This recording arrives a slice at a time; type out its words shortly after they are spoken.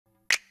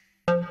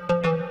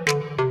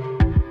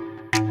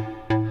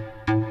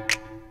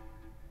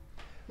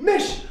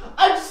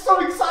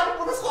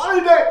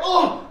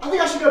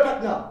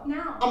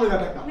I'm gonna go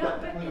pack now. No,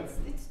 but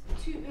it's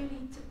too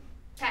early to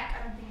pack,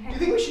 I don't think. Do you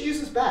think we should use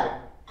this bag?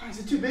 Oh, is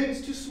it too big?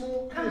 Is it too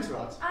small? I think it's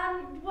right.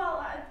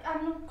 Well,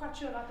 I'm not quite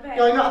sure about the bag.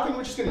 Yeah, no, I think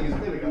we're just gonna use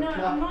it. There we go. No,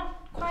 I'm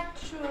not quite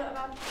sure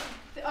about.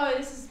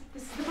 This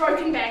is the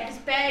broken bag. This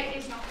bag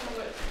is not going to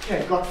work.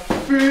 Okay, got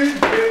food.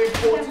 Very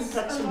important.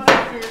 Pack some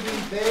food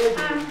in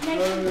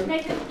there.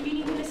 Nathan, you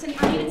need to listen.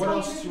 I need to what tell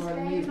else you do this I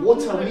bag need? is not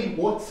Water. gonna We work. need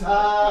water.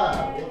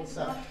 It's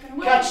Water. not gonna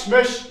work. Catch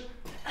Mish.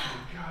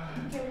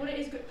 Okay, water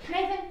is good.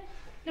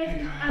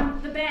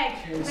 Nathan, the bag.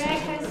 Okay, The bag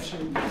has.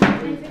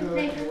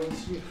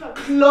 Nathan.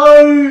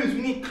 Clothes.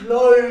 We need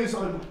clothes.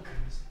 Oh my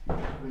goodness.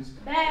 Clothes.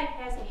 The bag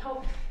has a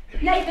hole.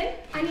 Nathan,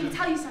 I need to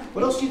tell you something.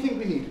 What else do you think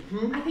we need?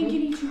 I think you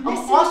need to listen. I'm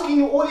asking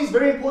you all these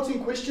very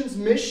important questions,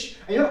 Mish,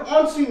 and you're not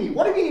answering me.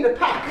 What do we need to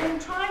pack? I'm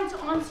trying to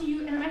answer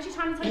you, and I'm actually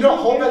trying to tell You you. know,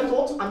 hold that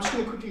thought. I'm just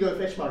going to quickly go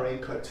fetch my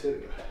raincoat. Here we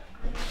go.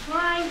 I'm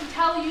trying to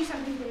tell you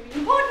something very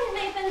important,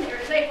 Nathan. There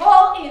is a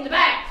hole in the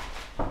bag.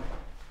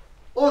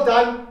 All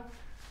done.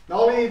 Now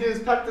all we need to do is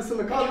pack this in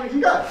the car and we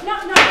can go. No,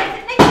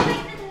 Nathan.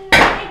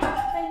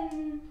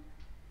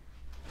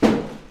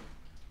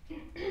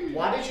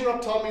 Why did you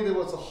not tell me there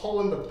was a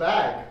hole in the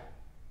bag?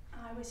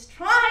 I was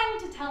trying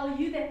to tell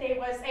you that there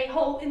was a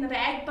hole in the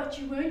bag, but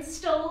you weren't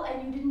still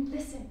and you didn't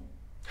listen.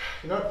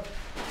 You know,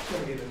 I'm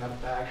going to get another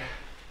bag.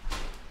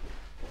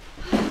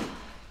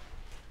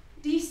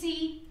 Do you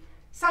see?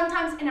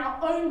 Sometimes in our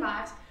own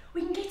lives,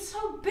 we can get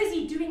so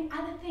busy doing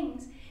other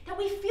things that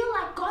we feel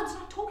like God's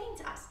not talking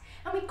to us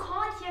and we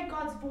can't hear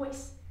God's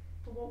voice.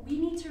 But what we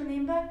need to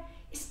remember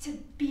is to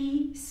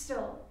be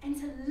still and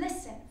to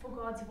listen for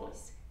God's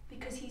voice,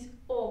 because He's